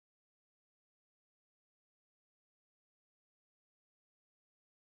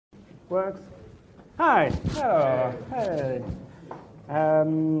Works. Hi. Hello. Hey.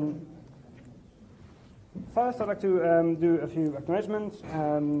 First, I'd like to do a few acknowledgements.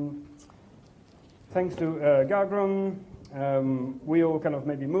 Thanks to Gargron, we all kind of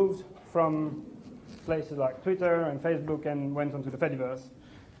maybe moved from places like Twitter and Facebook and went onto the Fediverse.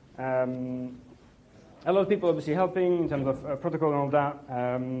 A lot of people obviously helping in terms of protocol and all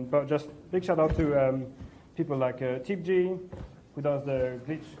that, but just big shout out to people like TipG, who does the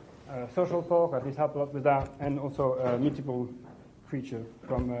glitch social fork, at least helped a lot with that, and also multiple creature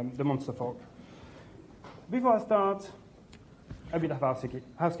from the monster fork. Before I start, a bit of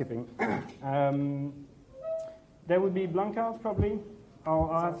housekeeping. There will be blank cards probably,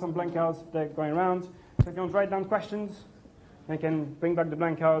 or I'll have some blank cards that are going around. So if you want to write down questions, you can bring back the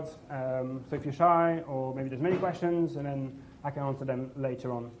blank cards. So if you're shy, or maybe there's many questions, and then I can answer them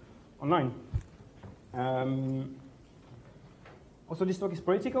later on online. Also, this talk is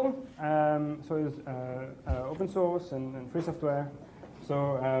political, so it's open source and free software.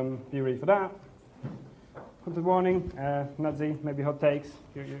 So be ready for that. Content warning, nahtzees, maybe hot takes.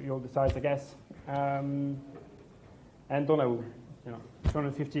 You'll decide, I guess. And don't know,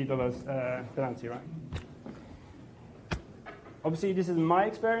 $250 penalty, right? Obviously, this is my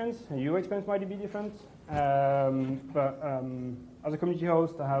experience. Your experience might be different. But as a community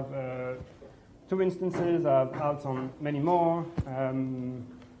host, I have 2 instances. I have outs on many more.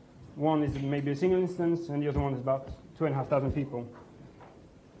 One is maybe a single instance, and the other one is about 2,500 people.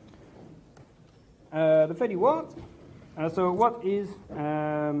 The Fedi what? So what is,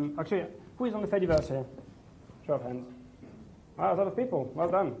 actually, who is on the Fediverse here? Show of hands. Wow, a lot of people. Well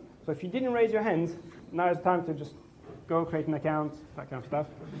done. So if you didn't raise your hands, now is the time to just go create an account, that kind of stuff.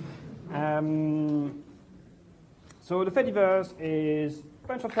 So the Fediverse is a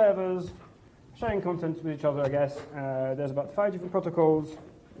bunch of servers sharing content with each other, I guess. There's about 5 different protocols.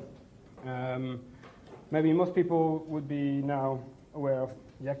 Maybe most people would be now aware of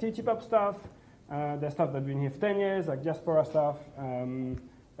the ActivityPub stuff. There's stuff that's been here for 10 years, like diaspora stuff.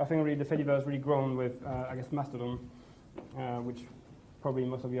 I think really the Fediverse has really grown with, I guess, Mastodon, which probably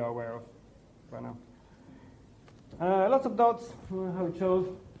most of you are aware of right now. Lots of dots, how it shows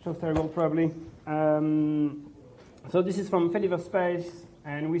terrible probably. So this is from Fediverse space,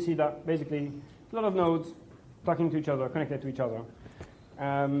 and we see that basically a lot of nodes talking to each other, connected to each other.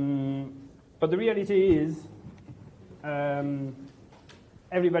 But the reality is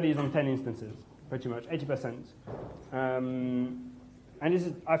everybody is on 10 instances, pretty much, 80%. And this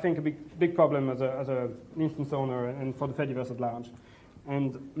is, I think, a big problem as an instance owner and for the Fediverse at large.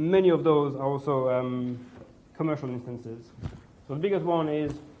 And many of those are also commercial instances. So the biggest one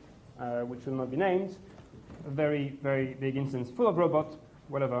is, which will not be named, a very, very big instance full of robots,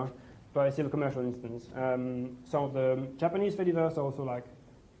 whatever, but it's still a commercial instance. Some of the Japanese Fediverse are also like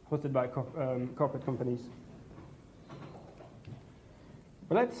hosted by corporate companies.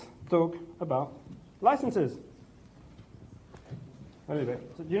 But let's talk about licenses. A little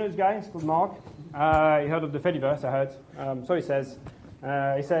bit. So do you know this guy? He's called Mark. He heard of the Fediverse, I heard. So he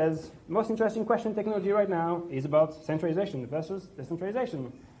says, most interesting question in technology right now is about centralization versus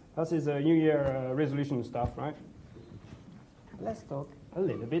decentralization. That's his New Year resolution stuff, right? Let's talk a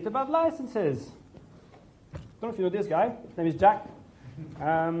little bit about licenses. Don't know if you know this guy. His name is Jack.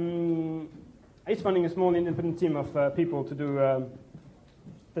 He's funding a small independent team of people to do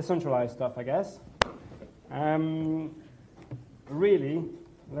decentralized stuff, I guess. Really,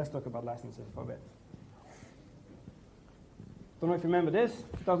 let's talk about licenses for a bit. Don't know if you remember this,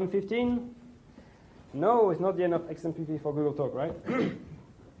 2015. No, it's not the end of XMPP for Google Talk, right? I'm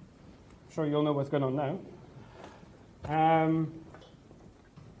sure you all know what's going on now.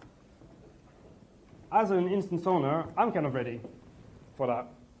 As an instance owner, I'm kind of ready for that.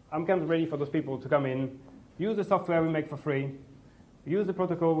 I'm kind of ready for those people to come in, use the software we make for free, use the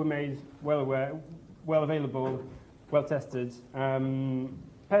protocol we made well available, well tested.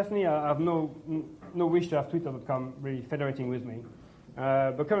 Personally, I have no wish to have Twitter.com really federating with me.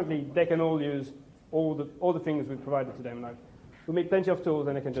 But currently, they can all use all the things we provided to them. Like, we make plenty of tools,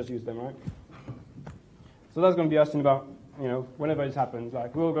 and they can just use them, right? So that's going to be us in about, whenever this happens.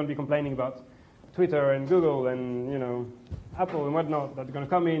 Like, we're all going to be complaining about Twitter and Google and, Apple and whatnot that are going to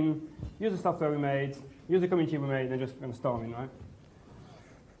come in, use the software we made, use the community we made, and just going to storm in, right?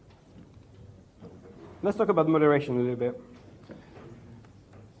 Let's talk about moderation a little bit.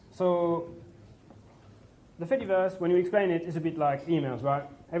 So the Fediverse, when you explain it, is a bit like emails, right?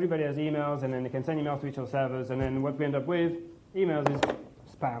 Everybody has emails, and then they can send emails to each other's servers, and then what we end up with, emails is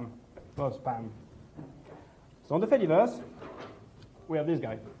spam, a lot of spam. So on the Fediverse, we have this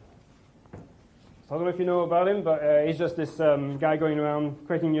guy. So I don't know if you know about him, but he's just this guy going around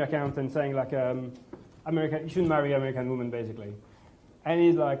creating new accounts and saying like, you shouldn't marry American women, basically. And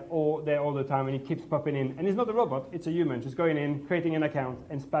he's like there all the time, and he keeps popping in. And he's not a robot, it's a human, just going in, creating an account,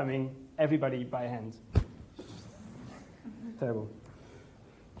 and spamming everybody by hand. Terrible.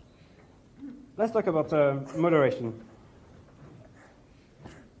 Let's talk about moderation.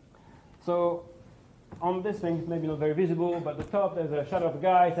 So on this thing, it's maybe not very visible, but at the top there's a shadow of a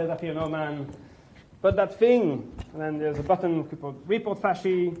guy, it says, I fear no man. But that thing, and then there's a button called report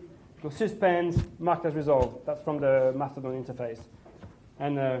fasci, go suspend, marked as resolved. That's from the Mastodon interface.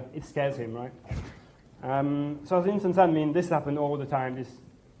 And it scares him, right? So as an instance admin, this happened all the time, this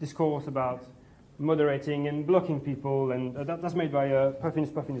discourse about moderating and blocking people, and that's made by Puffiness,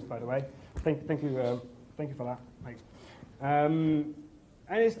 by the way. Thank you for that. Thanks. And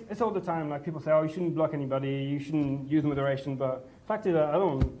it's all the time, like people say, oh, you shouldn't block anybody, you shouldn't use moderation, but the fact is I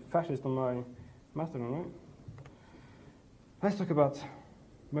don't fascist on my Mastodon, right? Let's talk about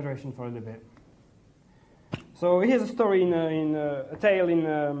moderation for a little bit. So here's a story a tale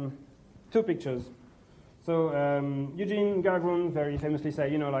in 2 pictures. So Eugene Gargrun very famously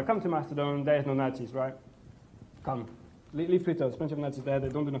say, like, come to Mastodon, there's no Nazis, right? Come. Leave Twitter, there's plenty of Nazis there, they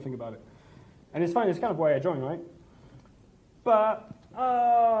don't do nothing about it. And it's fine, it's kind of why I joined, right? But,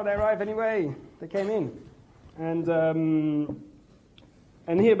 they arrived anyway, they came in.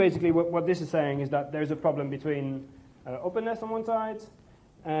 And here basically what this is saying is that there's a problem between openness on one side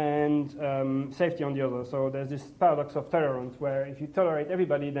and safety on the other. So there's this paradox of tolerance where if you tolerate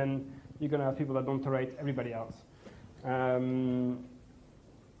everybody, then you're going to have people that don't tolerate everybody else. And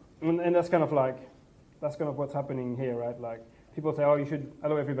that's kind of what's happening here, right? Like people say, oh, you should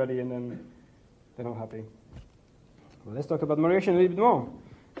allow everybody, and then they're not happy. Well, let's talk about moderation a little bit more.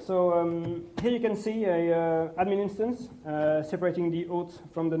 So here you can see a admin instance separating the oath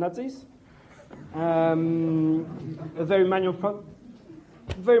from the nahtzees. A very manual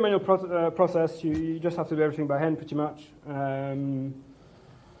process. You just have to do everything by hand, pretty much.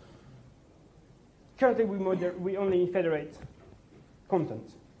 Currently, we only federate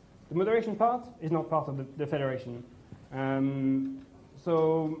content. The moderation part is not part of the federation.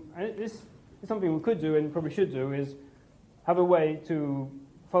 So this is something we could do and probably should do, is have a way to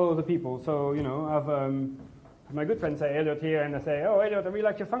follow the people. So, have my good friend say, Elliot here, and I say, oh, Elliot, I really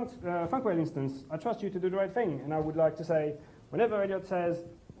like your Funkwell instance. I trust you to do the right thing. And I would like to say, whenever Elliot says,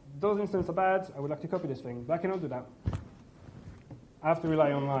 those instances are bad, I would like to copy this thing. But I cannot do that. I have to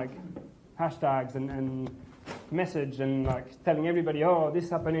rely on, like, hashtags and message and, like, telling everybody, oh, this is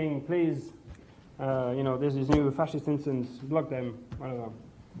happening, please, there's this new fascist instance, block them, whatever.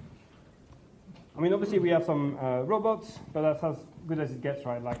 I mean, obviously we have some robots, but that's as good as it gets,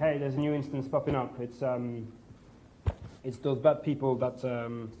 right? Like, hey, there's a new instance popping up. It's those bad people that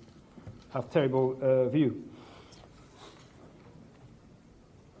have terrible view.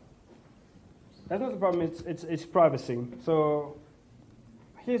 That's not the problem, it's privacy. So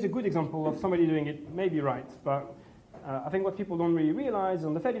here's a good example of somebody doing it maybe right, but I think what people don't really realize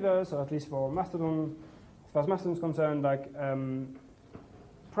on the Fediverse, or at least for Mastodon, as far as Mastodon is concerned, like,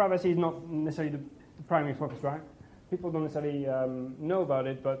 privacy is not necessarily the primary focus, right? People don't necessarily know about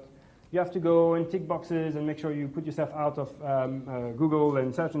it, but you have to go and tick boxes and make sure you put yourself out of Google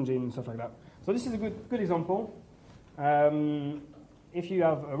and search engine and stuff like that. So this is a good example. If you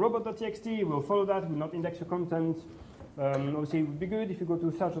have a robot.txt, we'll follow that, we'll not index your content. Obviously, it would be good if you go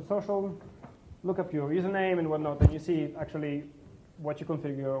to search.social, look up your username and whatnot, and you see actually what you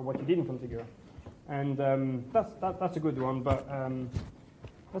configure or what you didn't configure. And that's a good one, but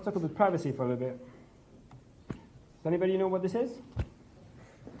let's talk about privacy for a little bit. Does anybody know what this is?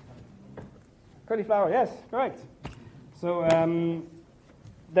 Cauliflower, yes, correct. So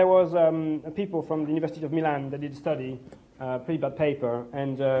there was people from the University of Milan that did a study, pretty bad paper,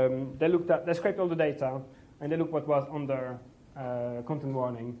 and they scraped all the data, and they looked what was under content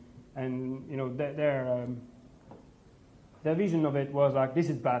warning, and their vision of it was like, this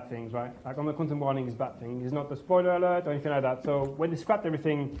is bad things, right? Like on the content warning is bad thing. It's not a spoiler alert or anything like that. So when they scrapped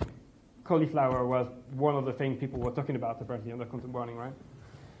everything, cauliflower was one of the things people were talking about apparently on the content warning, right?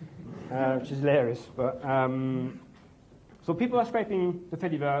 Which is hilarious. But so people are scraping the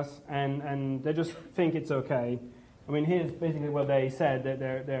Fediverse and they just think it's okay. I mean, here's basically what they said, that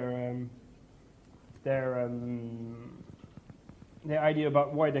their idea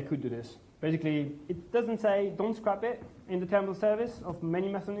about why they could do this. Basically, it doesn't say don't scrap it in the terms of service of many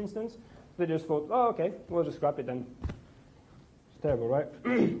Mastodon instance. They just thought, oh, okay, we'll just scrap it then. It's terrible, right?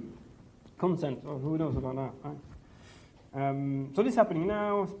 Consent, oh, who knows about that, right? So this is happening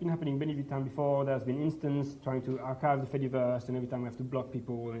now. It's been happening many times before. There's been instance trying to archive the Fediverse, and every time we have to block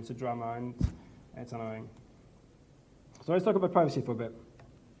people, and it's a drama. And It's annoying. So let's talk about privacy for a bit.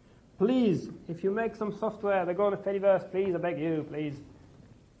 Please, if you make some software that go on the Fediverse, please, I beg you, please,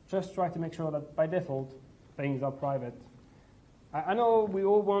 just try to make sure that by default, things are private. I know we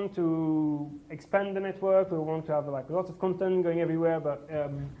all want to expand the network, we want to have like lots of content going everywhere, but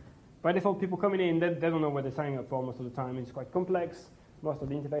by default, people coming in, they don't know what they're signing up for most of the time. It's quite complex. Most of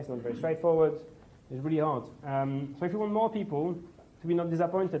the interface is not very straightforward. It's really hard. So if you want more people to be not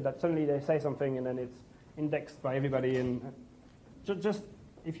disappointed that suddenly they say something and then it's indexed by everybody, and just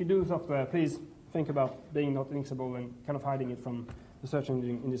if you do software, please think about being not linkable and kind of hiding it from the search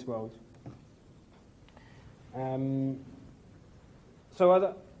engine in this world. So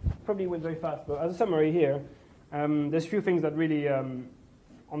as probably went very fast, but as a summary here, there's a few things that really, on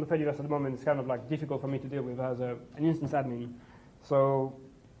the Fediverse at the moment, it's kind of like difficult for me to deal with as an instance admin. So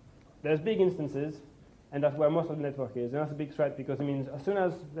there's big instances, and that's where most of the network is. And that's a big threat because it means as soon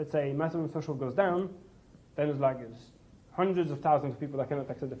as, let's say, Mastodon Social goes down, then there's hundreds of thousands of people that cannot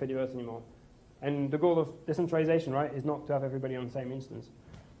access the Fediverse anymore. And the goal of decentralization, right, is not to have everybody on the same instance.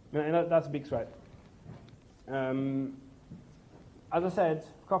 And that's a big threat. As I said,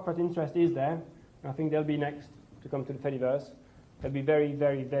 corporate interest is there. I think they'll be next to come to the Fediverse. They'll be very,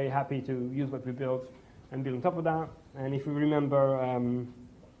 very, very happy to use what we built and build on top of that. And if we remember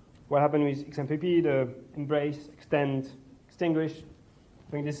what happened with XMPP, the embrace, extend, extinguish,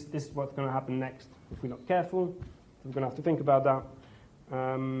 I think this is what's going to happen next if we're not careful. We're going to have to think about that.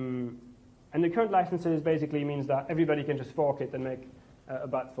 And the current licenses basically means that everybody can just fork it and make a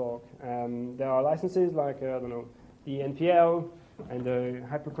bad fork. There are licenses like, I don't know, the NPL, and the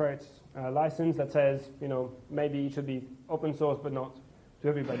Hypocrites license that says, you know, maybe it should be open source, but not to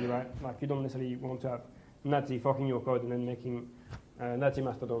everybody, right? Like you don't necessarily want to have Nazi forking your code and then making Nazi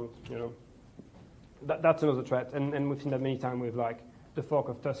Mastodon, you know. That's another threat, and we've seen that many times with like the fork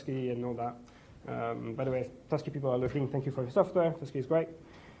of Tusky and all that. By the way, if Tusky people are looking, thank you for your software. Tusky is great.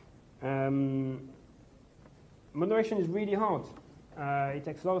 Moderation is really hard. It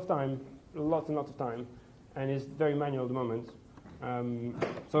takes a lot of time, lots and lots of time, and is very manual at the moment.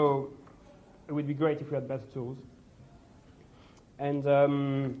 So it would be great if we had better tools. And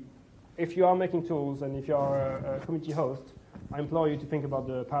if you are making tools and if you are a community host, I implore you to think about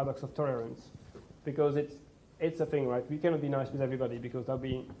the paradox of tolerance, because it's a thing, right? We cannot be nice with everybody because there'll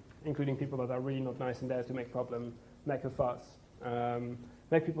be including people that are really not nice and there to make problems, make a fuss,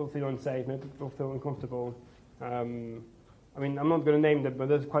 make people feel unsafe, make people feel uncomfortable. I mean, I'm not going to name them, but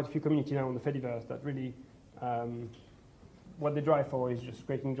there's quite a few community now on the Fediverse that really what they drive for is just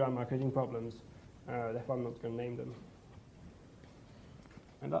creating drama, creating problems. Therefore, I'm not going to name them.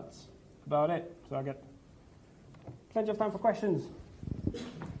 And that's about it. So I get plenty of time for questions.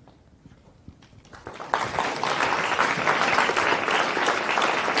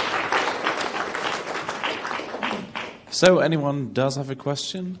 So anyone does have a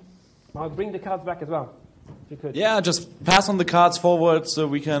question? I'll bring the cards back as well, if you could. Yeah, just pass on the cards forward so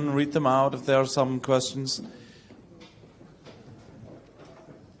we can read them out if there are some questions.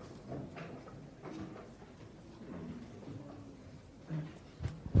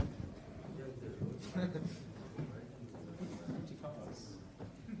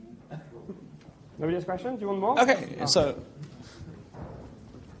 Nobody has questions? Do you want more? Okay, so...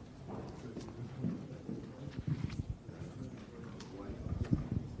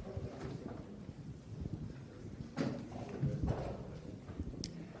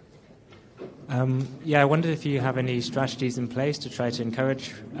 Yeah, I wondered if you have any strategies in place to try to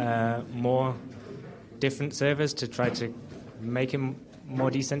encourage more different servers to try to make them more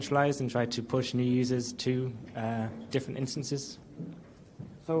decentralized and try to push new users to different instances.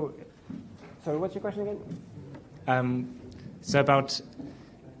 So what's your question again? So about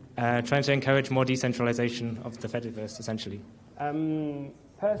trying to encourage more decentralization of the Fediverse, essentially.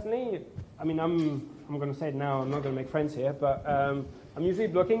 Personally, I mean, I'm going to say it now. I'm not going to make friends here, but I'm usually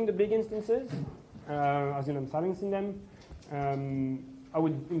blocking the big instances, as in I'm silencing them. I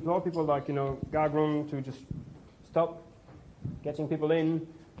would implore people like, Gargron to just stop getting people in,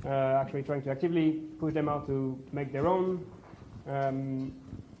 actually trying to actively push them out to make their own.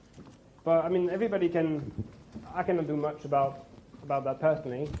 But I mean, everybody can. I cannot do much about that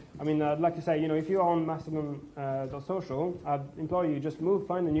personally. I mean, I'd like to say, if you're on Mastodon.social, I'd implore you just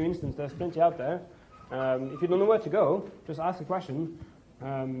find a new instance. There's plenty out there. If you don't know where to go, just ask a question,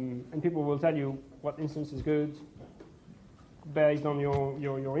 and people will tell you what instance is good based on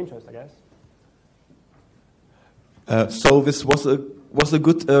your interest, I guess. So this was a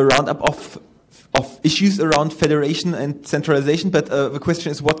good roundup of issues around federation and centralization, but the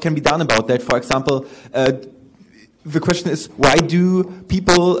question is what can be done about that? For example, the question is, why do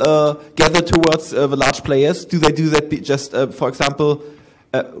people gather towards the large players? Do they do that just, for example,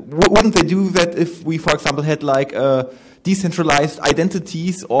 wouldn't they do that if we, for example, had like decentralized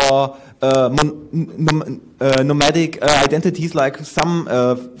identities or nomadic identities, like some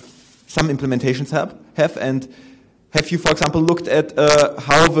implementations have? And have you, for example, looked at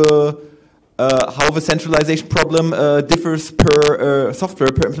how the centralization problem differs per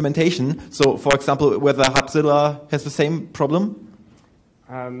software, per implementation? So, for example, whether Hubzilla has the same problem?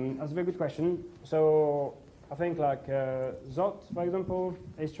 That's a very good question. So I think like Zot, for example,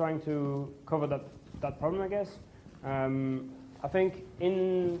 is trying to cover that problem, I guess. I think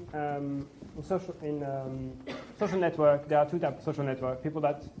in social network, there are two types of social network. People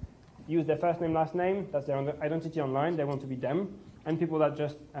that use their first name, last name, that's their identity online, they want to be them. And people that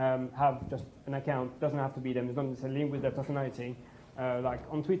just have just an account, doesn't have to be them, it's not necessarily linked with their personality. Like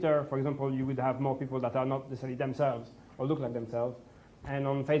on Twitter, for example, you would have more people that are not necessarily themselves or look like themselves. And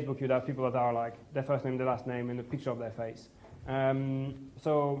on Facebook, you'd have people that are like their first name, their last name, and a picture of their face.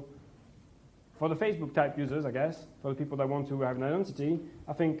 So for the Facebook type users, I guess, for the people that want to have an identity,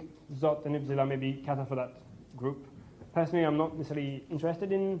 I think Zot and Hubzilla maybe cater for that group. Personally, I'm not necessarily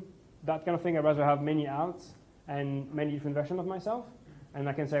interested in that kind of thing. I'd rather have many outs and many different versions of myself. And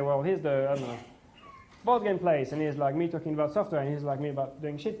I can say, well, here's the, I don't know, board game place, and here's like me talking about software, and here's like me about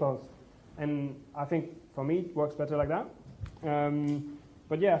doing shitposts. And I think for me, it works better like that.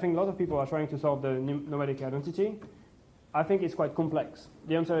 But yeah, I think a lot of people are trying to solve the nomadic identity. I think it's quite complex.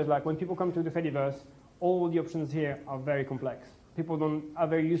 The answer is like when people come to the Fediverse, all the options here are very complex. People are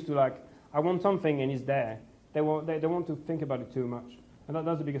very used to like, I want something and it's there. They don't want to think about it too much. And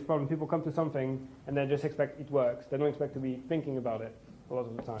that's the biggest problem. People come to something and they just expect it works. They don't expect to be thinking about it a lot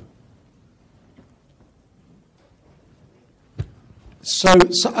of the time. So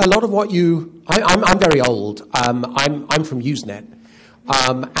a lot of what I'm very old. I'm from Usenet,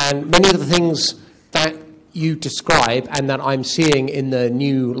 and many of the things that you describe and that I'm seeing in the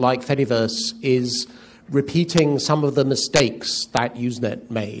new like Fediverse is repeating some of the mistakes that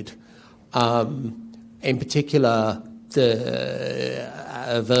Usenet made. In particular, the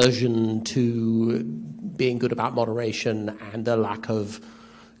aversion to being good about moderation and the lack of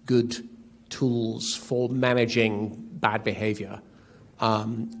good tools for managing bad behavior.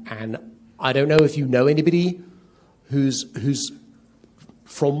 And I don't know if you know anybody who's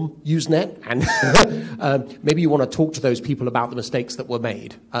from Usenet, and maybe you want to talk to those people about the mistakes that were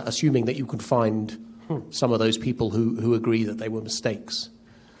made, assuming that you could find some of those people who agree that they were mistakes.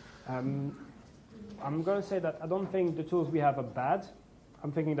 I'm going to say that I don't think the tools we have are bad.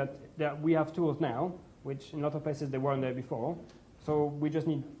 I'm thinking that we have tools now, which in a lot of places they weren't there before. So we just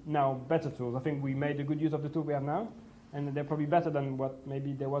need now better tools. I think we made a good use of the tools we have now, and they're probably better than what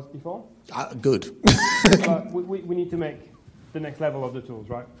maybe there was before. Good. But we need to make the next level of the tools,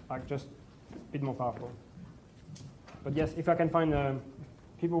 right? Like just a bit more powerful. But yes, if I can find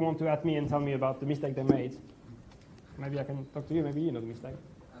people want to at me and tell me about the mistake they made, maybe I can talk to you. Maybe you know the mistake.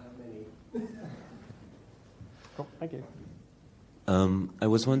 Many. Cool. Thank you. I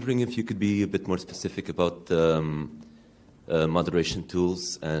was wondering if you could be a bit more specific about moderation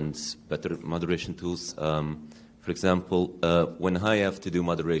tools and better moderation tools. For example, when I have to do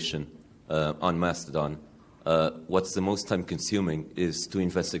moderation on Mastodon, what's the most time-consuming is to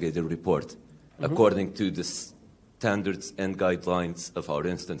investigate a report according to the standards and guidelines of our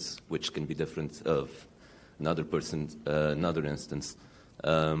instance, which can be different of another person's another instance.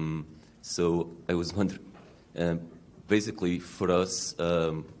 So I was wondering, basically for us,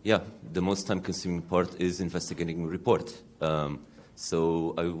 the most time-consuming part is investigating a report.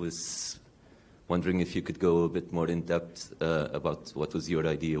 So I was wondering if you could go a bit more in depth about what was your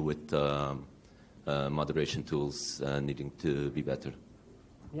idea with moderation tools needing to be better.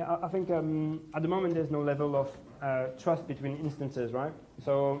 Yeah, I think at the moment there's no level of trust between instances, right?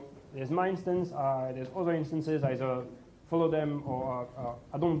 So there's my instance, there's other instances, I either follow them or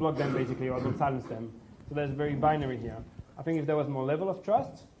I don't block them basically, or I don't silence them. So there's very binary here. I think if there was more level of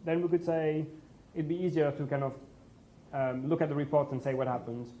trust, then we could say it'd be easier to kind of look at the report and say what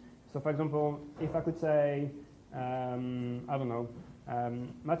happened. So for example, if I could say, I don't know,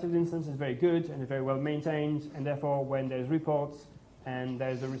 Matthias' instance is very good and is very well maintained, and therefore when there's reports and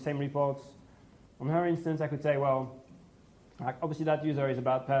there's the same reports on her instance, I could say, well, like obviously that user is a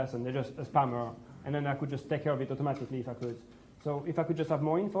bad person, they're just a spammer, and then I could just take care of it automatically if I could. So if I could just have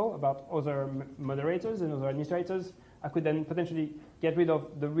more info about other moderators and other administrators, I could then potentially get rid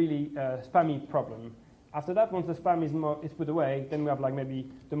of the really spammy problem. After that, once the spam is put away, then we have like maybe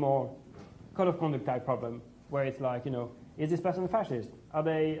the more code of conduct type problem, where it's like, you know, is this person a fascist? Are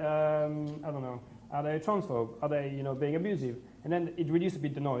they, I don't know, Are they transphobe? Are they being abusive? And then it reduces a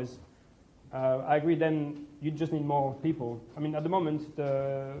bit the noise. I agree. Then you just need more people. I mean, at the moment,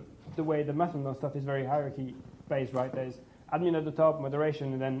 the way the Mastodon stuff is very hierarchy based, right? There's admin at the top,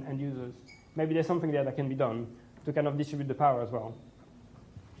 moderation, and then end users. Maybe there's something there that can be done to kind of distribute the power as well.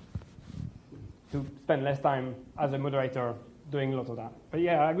 To spend less time as a moderator doing a lot of that. But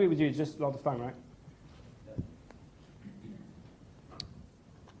yeah, I agree with you. It's just a lot of time, right?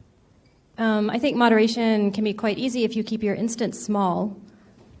 I think moderation can be quite easy if you keep your instance small.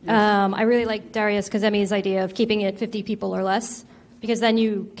 Yes. I really like Darius Kazemi's idea of keeping it 50 people or less, because then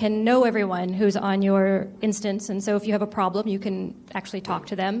you can know everyone who's on your instance. And so if you have a problem, you can actually talk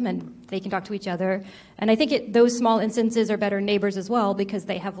to them, and they can talk to each other. And I think those small instances are better neighbors as well, because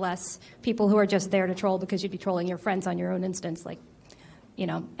they have less people who are just there to troll, because you'd be trolling your friends on your own instance.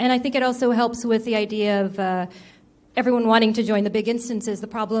 And I think it also helps with the idea of everyone wanting to join the big instances. The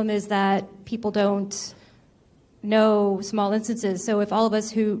problem is that people don't know small instances. So if all of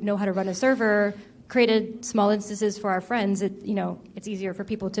us who know how to run a server created small instances for our friends, it's easier for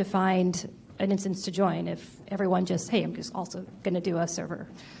people to find an instance to join if everyone just, hey, I'm just also going to do a server.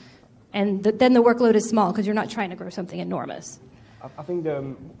 And then the workload is small because you're not trying to grow something enormous. I think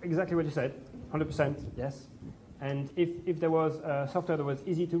exactly what you said, 100%, yes. And if there was software that was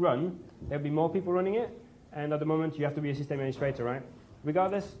easy to run, there would be more people running it. And at the moment, you have to be a system administrator, right?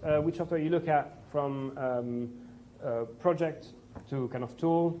 Regardless which software you look at, from project to kind of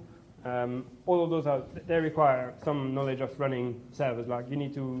tool, all of those they require some knowledge of running servers. Like you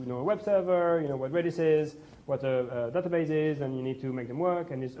need to know a web server, what Redis is, what a database is, and you need to make them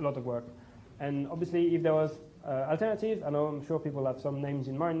work, and it's a lot of work. And obviously, if there was alternatives, I'm sure people have some names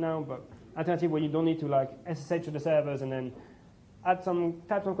in mind now, but alternative where you don't need to SSH to the servers and then add some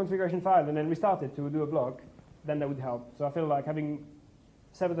types of configuration file and then restart it to do a blog, then that would help. So I feel like having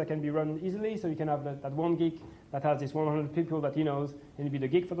servers that can be run easily, so you can have that one geek that has this 100 people that he knows, and he'd be the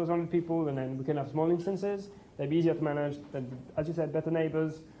geek for those 100 people, and then we can have small instances. They'd be easier to manage, as you said, better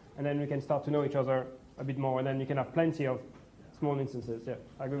neighbors, and then we can start to know each other a bit more, and then you can have plenty of small instances. Yeah,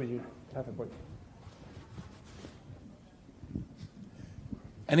 I agree with you. Have a point.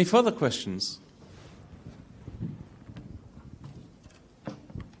 Any further questions?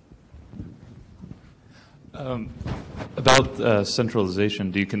 About centralization,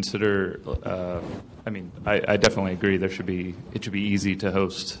 do you consider? I definitely agree. It should be easy to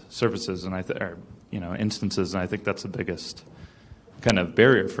host services and instances, and I think that's the biggest kind of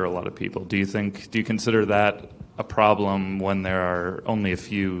barrier for a lot of people. Do you consider that a problem when there are only a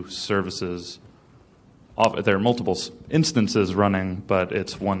few services? There are multiple instances running, but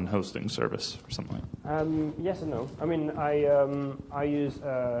it's one hosting service or something like that. Yes and no. I mean, I use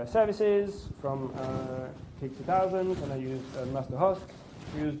services from Kyzh 2000, and I use master host.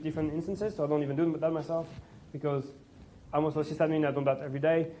 I use different instances, so I don't even do that myself, because I'm also a sysadmin. I do that every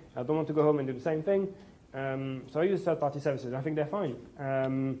day. I don't want to go home and do the same thing. So I use third-party services. I think they're fine.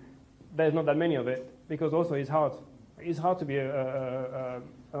 There's not that many of it, because also it's hard. It's hard to be a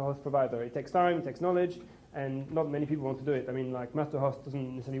host provider. It takes time, it takes knowledge, and not many people want to do it. I mean, Masterhost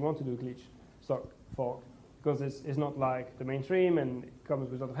doesn't necessarily want to do Kyzh stock fork, because it's not like the mainstream, and it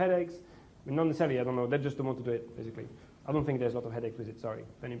comes with a lot of headaches. I mean, not necessarily, I don't know, they just don't want to do it, basically. I don't think there's a lot of headaches with it, sorry.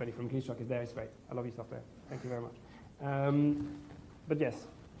 If anybody from Kyzh stock is there, it's great. I love your software. Thank you very much. But yes,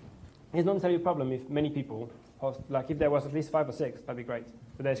 it's not necessarily a problem if many people host, if there was at least 5 or 6, that'd be great.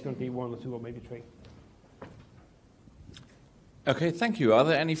 But there's currently 1 or 2 or maybe 3. Okay, thank you. Are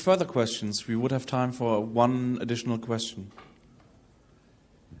there any further questions? We would have time for one additional question.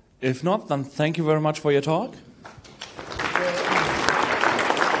 If not, then thank you very much for your talk.